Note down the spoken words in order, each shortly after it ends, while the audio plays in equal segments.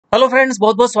Hello friends,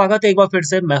 बहुत बहुत स्वागत है एक बार फिर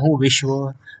से। मैं हूं विश्व।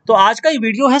 तो आज का ये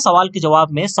वीडियो है सवाल के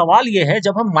जवाब में। सवाल ये है,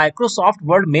 जब हम माइक्रोसॉफ्ट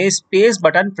वर्ड में स्पेस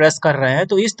बटन प्रेस कर रहे हैं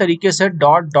तो इस तरीके से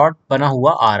डॉट डॉट बना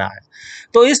हुआ आ रहा है।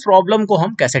 तो इस प्रॉब्लम को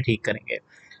हम कैसे ठीक करेंगे?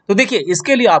 तो देखिए,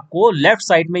 इसके लिए आपको लेफ्ट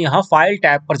साइड में यहाँ फाइल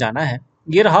टैब पर जाना है।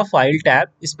 ये रहा फाइल टैब,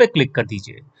 इस पर क्लिक कर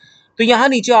दीजिए। तो यहाँ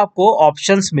नीचे आपको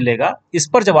ऑप्शंस मिलेगा, इस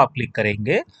पर जब आप क्लिक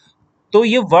करेंगे तो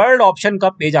ये वर्ड ऑप्शन का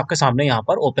पेज आपके सामने यहाँ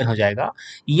पर ओपन हो जाएगा।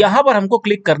 यहाँ पर हमको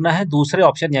क्लिक करना है दूसरे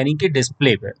ऑप्शन यानी कि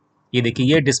डिस्प्ले पे। ये देखिए,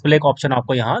 ये डिस्प्ले का ऑप्शन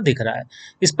आपको यहाँ दिख रहा है,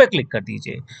 इस पर क्लिक कर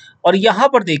दीजिए। और यहाँ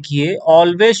पर देखिए,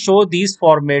 always show this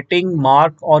formatting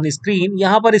mark on screen,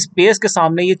 यहाँ पर स्पेस के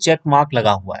सामने ये चेक मार्क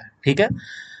लगा हुआ है। ठीक है,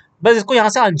 बस इसको यहाँ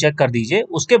से अनचेक कर दीजिए।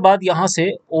 उसके बाद यहाँ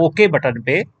से ओके बटन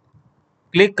पे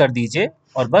क्लिक कर दीजिए।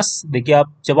 और बस देखिए,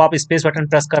 आप जब आप स्पेस बटन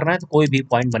प्रेस कर रहे हैं तो कोई भी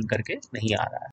पॉइंट बन करके नहीं आ रहा है।